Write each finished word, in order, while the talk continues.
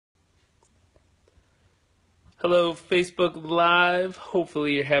Hello, Facebook Live.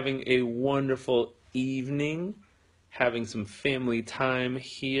 Hopefully, you're having a wonderful evening, having some family time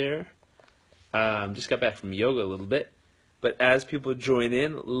here. Just got back from yoga a little bit. But as people join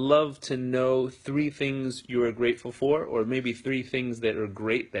in, love to know three things you are grateful for, or maybe three things that are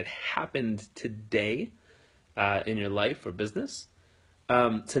great that happened today in your life or business.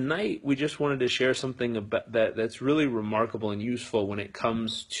 Tonight, we just wanted to share something about that's really remarkable and useful when it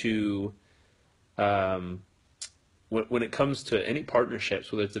comes to um, when it comes to any partnerships,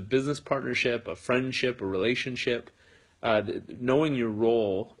 whether it's a business partnership, a friendship, a relationship, knowing your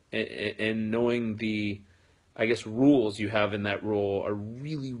role and knowing the, I guess, rules you have in that role are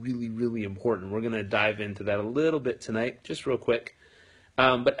really, really, really important. We're going to dive into that a little bit tonight, just real quick.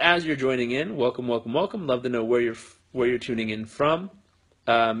 But as you're joining in, welcome, welcome, welcome. Love to know where you're tuning in from.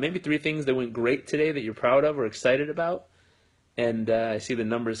 Maybe three things that went great today that you're proud of or excited about. And I see the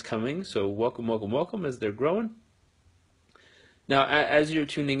numbers coming, so welcome, welcome, welcome as they're growing. Now, as you're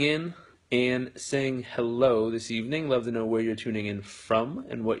tuning in and saying hello this evening, love to know where you're tuning in from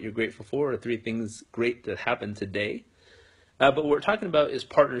and what you're grateful for, or three things great that happened today. But what we're talking about is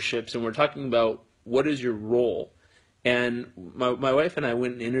partnerships, and we're talking about what is your role. And my wife and I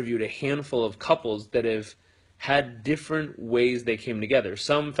went and interviewed a handful of couples that have had different ways they came together.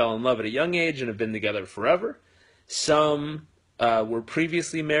 Some fell in love at a young age and have been together forever. Some were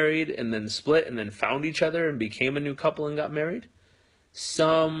previously married and then split and then found each other and became a new couple and got married.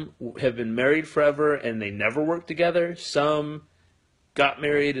 Some have been married forever and they never worked together. Some got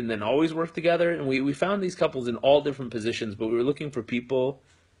married and then always worked together. And we found these couples in all different positions, but we were looking for people.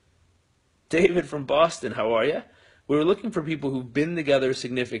 David from Boston, how are you? We were looking for people who've been together a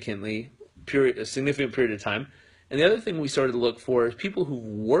significant period of time. And the other thing we started to look for is people who've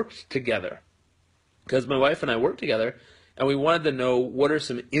worked together. Because my wife and I work together, and we wanted to know what are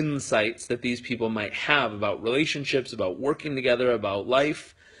some insights that these people might have about relationships, about working together, about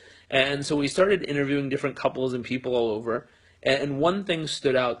life. And so we started interviewing different couples and people all over. And one thing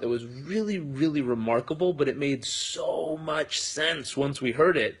stood out that was really, really remarkable, but it made so much sense once we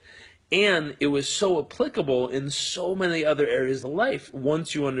heard it. And it was so applicable in so many other areas of life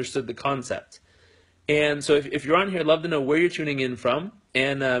once you understood the concept. And so if you're on here, I'd love to know where you're tuning in from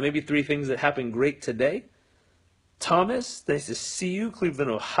and maybe three things that happened great today. Thomas, nice to see you.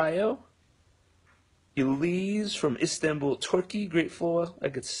 Cleveland, Ohio. Elise from Istanbul, Turkey. Grateful.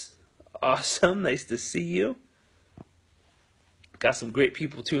 Like, it's awesome. Nice to see you. Got some great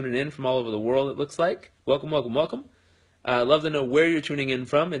people tuning in from all over the world, it looks like. Welcome, welcome, welcome. Love to know where you're tuning in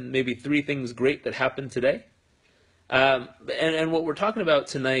from and maybe three things great that happened today. And what we're talking about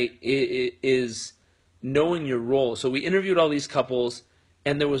tonight is knowing your role. So we interviewed all these couples,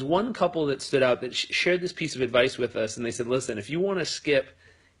 and there was one couple that stood out that shared this piece of advice with us, and they said, listen, if you want to skip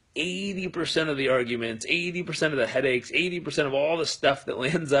 80% of the arguments, 80% of the headaches, 80% of all the stuff that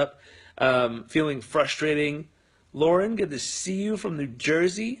lands up feeling frustrating. Lauren, good to see you from New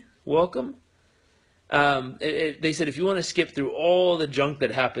Jersey. Welcome. They said if you want to skip through all the junk that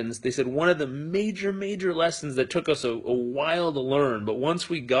happens, they said one of the major, major lessons that took us a while to learn, but once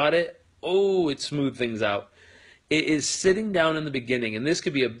we got it, it smoothed things out. It is sitting down in the beginning, and this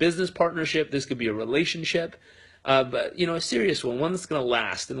could be a business partnership, this could be a relationship, but a serious one that's going to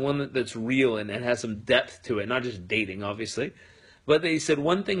last, and one that's real and has some depth to it, not just dating, obviously. But they said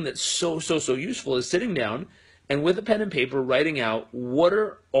one thing that's so useful is sitting down and with a pen and paper writing out what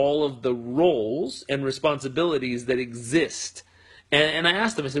are all of the roles and responsibilities that exist. And I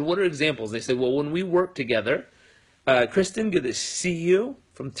asked them, I said, what are examples? They said, well, when we work together, Kristen, good to see you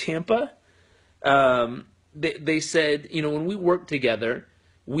from Tampa. They said, when we work together,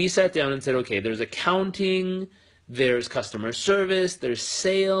 we sat down and said, okay, there's accounting, there's customer service, there's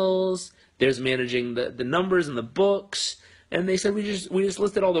sales, there's managing the numbers and the books. And they said, we just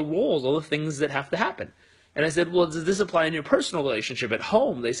listed all the roles, all the things that have to happen. And I said, well, does this apply in your personal relationship at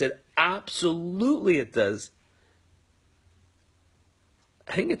home? They said, absolutely it does.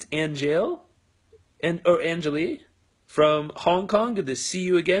 I think it's Angel or Angeli from Hong Kong. Good to see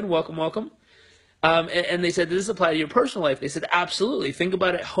you again. Welcome, welcome. And they said, does this apply to your personal life? They said, absolutely. Think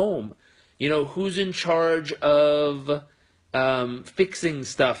about it at home. Who's in charge of fixing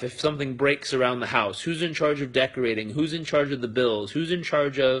stuff if something breaks around the house? Who's in charge of decorating? Who's in charge of the bills? Who's in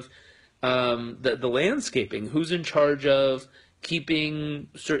charge of the landscaping? Who's in charge of keeping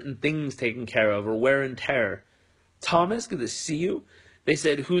certain things taken care of or wear and tear? Thomas, good to see you. They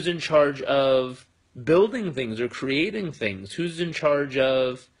said, who's in charge of building things or creating things? Who's in charge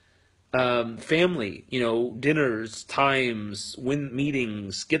of family, dinners, times,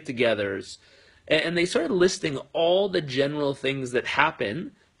 meetings, get-togethers. And they started listing all the general things that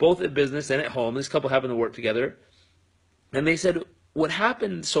happen, both at business and at home. This couple happened to work together. And they said what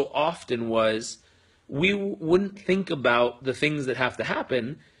happened so often was we wouldn't think about the things that have to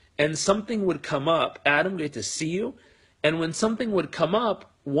happen, and something would come up. Adam, great to see you. And when something would come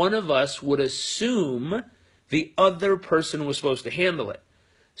up, one of us would assume the other person was supposed to handle it.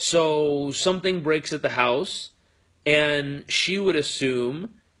 So something breaks at the house, and she would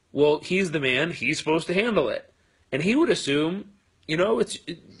assume, well, he's the man, he's supposed to handle it. And he would assume, it's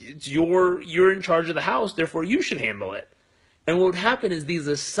you're in charge of the house, therefore you should handle it. And what would happen is these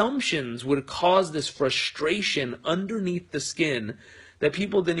assumptions would cause this frustration underneath the skin that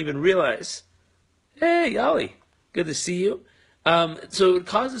people didn't even realize. Hey, Yali, good to see you. So it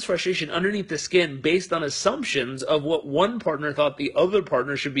causes frustration underneath the skin based on assumptions of what one partner thought the other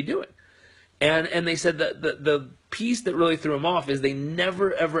partner should be doing. And they said that the piece that really threw them off is they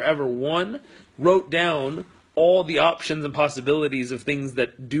never, ever, ever, one, wrote down all the options and possibilities of things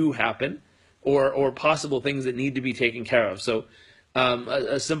that do happen, or possible things that need to be taken care of. So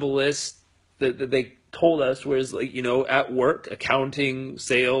a simple list that they told us was at work, accounting,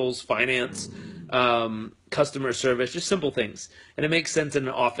 sales, finance, customer service, just simple things. And it makes sense in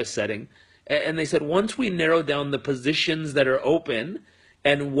an office setting. And they said once we narrow down the positions that are open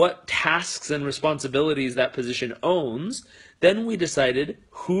and what tasks and responsibilities that position owns, then we decided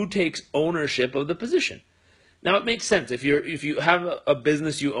who takes ownership of the position. Now it makes sense. If you have a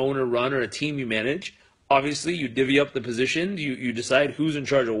business you own or run or a team you manage, obviously you divvy up the position, you decide who's in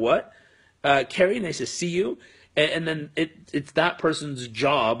charge of what. Carrie, nice to see you. And then it's that person's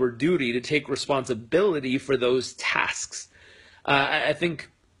job or duty to take responsibility for those tasks. I think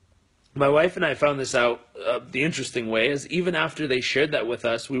my wife and I found this out the interesting way is even after they shared that with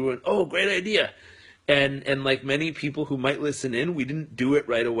us, we went, oh, great idea. And like many people who might listen in, we didn't do it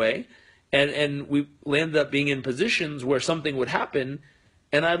right away. And we landed up being in positions where something would happen,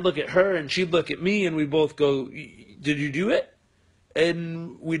 and I'd look at her and she'd look at me and we'd both go, did you do it?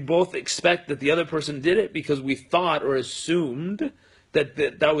 And we'd both expect that the other person did it because we thought or assumed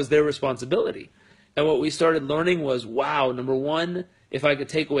that was their responsibility. And what we started learning was, wow, number one, if I could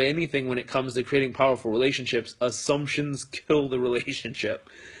take away anything when it comes to creating powerful relationships, assumptions kill the relationship.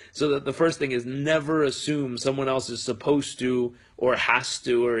 So that the first thing is never assume someone else is supposed to or has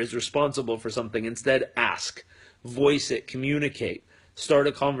to or is responsible for something. Instead, ask, voice it, communicate, start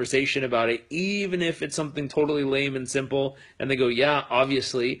a conversation about it, even if it's something totally lame and simple. And they go, yeah,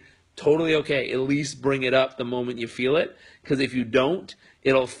 obviously, totally okay. At least bring it up the moment you feel it. Because if you don't,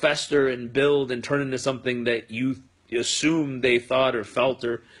 it'll fester and build and turn into something that you assume they thought or felt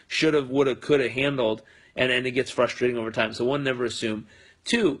or should have, would have, could have handled. And it gets frustrating over time. So one, never assume.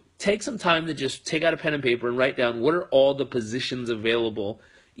 Two, take some time to just take out a pen and paper and write down what are all the positions available,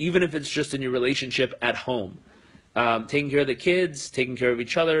 even if it's just in your relationship at home. Taking care of the kids, taking care of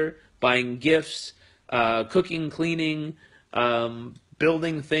each other, buying gifts, cooking, cleaning,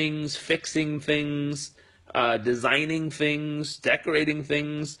 building things, fixing things, designing things, decorating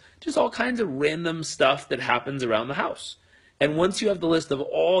things, just all kinds of random stuff that happens around the house. And once you have the list of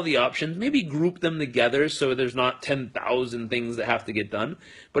all the options, maybe group them together so there's not 10,000 things that have to get done.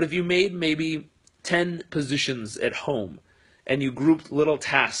 But if you made maybe 10 positions at home and you grouped little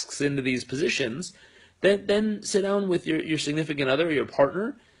tasks into these positions, then sit down with your significant other or your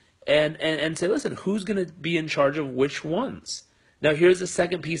partner and say, listen, who's going to be in charge of which ones? Now, here's the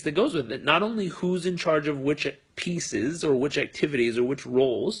second piece that goes with it. Not only who's in charge of which pieces or which activities or which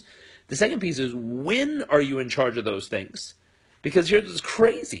roles, the second piece is when are you in charge of those things? Because here's what's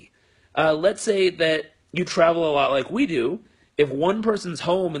crazy. Let's say that you travel a lot like we do. If one person's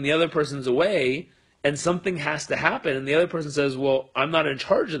home and the other person's away and something has to happen and the other person says, well, I'm not in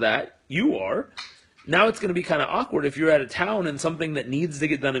charge of that, you are. Now it's going to be kind of awkward if you're out of town and something that needs to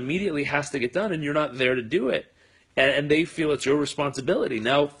get done immediately has to get done and you're not there to do it. And they feel it's your responsibility.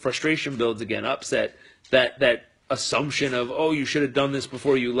 Now frustration builds again, upset, that assumption of, oh, you should have done this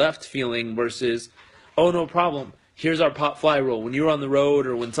before you left feeling versus, oh, no problem. Here's our pop fly rule. When you're on the road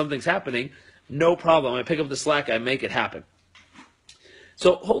or when something's happening, no problem. I pick up the slack. I make it happen.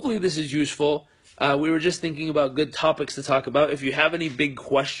 So hopefully this is useful. We were just thinking about good topics to talk about. If you have any big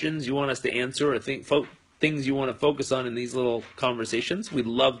questions you want us to answer or things you want to focus on in these little conversations, we'd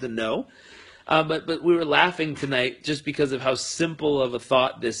love to know. But we were laughing tonight just because of how simple of a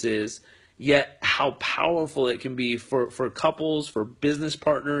thought this is, yet how powerful it can be for couples, for business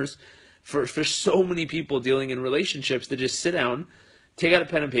partners, for so many people dealing in relationships to just sit down, take out a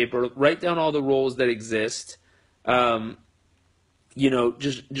pen and paper, write down all the roles that exist,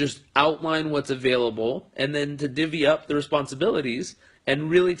 just outline what's available, and then to divvy up the responsibilities and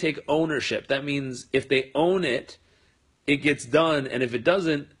really take ownership. That means if they own it, it gets done, and if it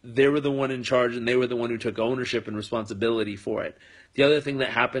doesn't, they were the one in charge and they were the one who took ownership and responsibility for it. The other thing that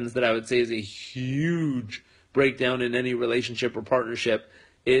happens that I would say is a huge breakdown in any relationship or partnership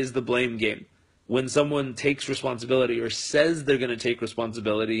is the blame game. When someone takes responsibility or says they're going to take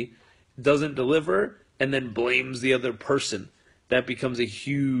responsibility, doesn't deliver, and then blames the other person, that becomes a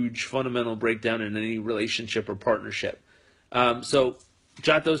huge fundamental breakdown in any relationship or partnership. So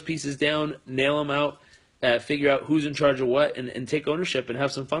jot those pieces down, nail them out, figure out who's in charge of what, and take ownership and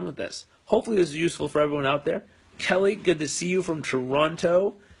have some fun with this. Hopefully this is useful for everyone out there. Kelly, good to see you from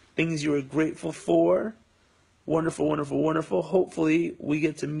Toronto. Things you are grateful for. Wonderful, wonderful, wonderful. Hopefully we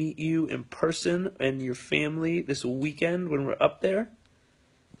get to meet you in person and your family this weekend when we're up there.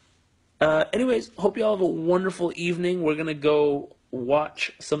 Anyways, hope you all have a wonderful evening. We're going to go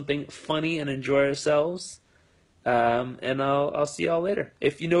watch something funny and enjoy ourselves. And I'll see y'all later.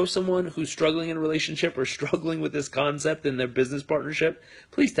 If you know someone who's struggling in a relationship or struggling with this concept in their business partnership,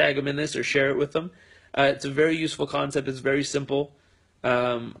 please tag them in this or share it with them. It's a very useful concept. It's very simple,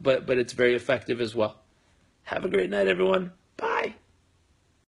 but it's very effective as well. Have a great night, everyone.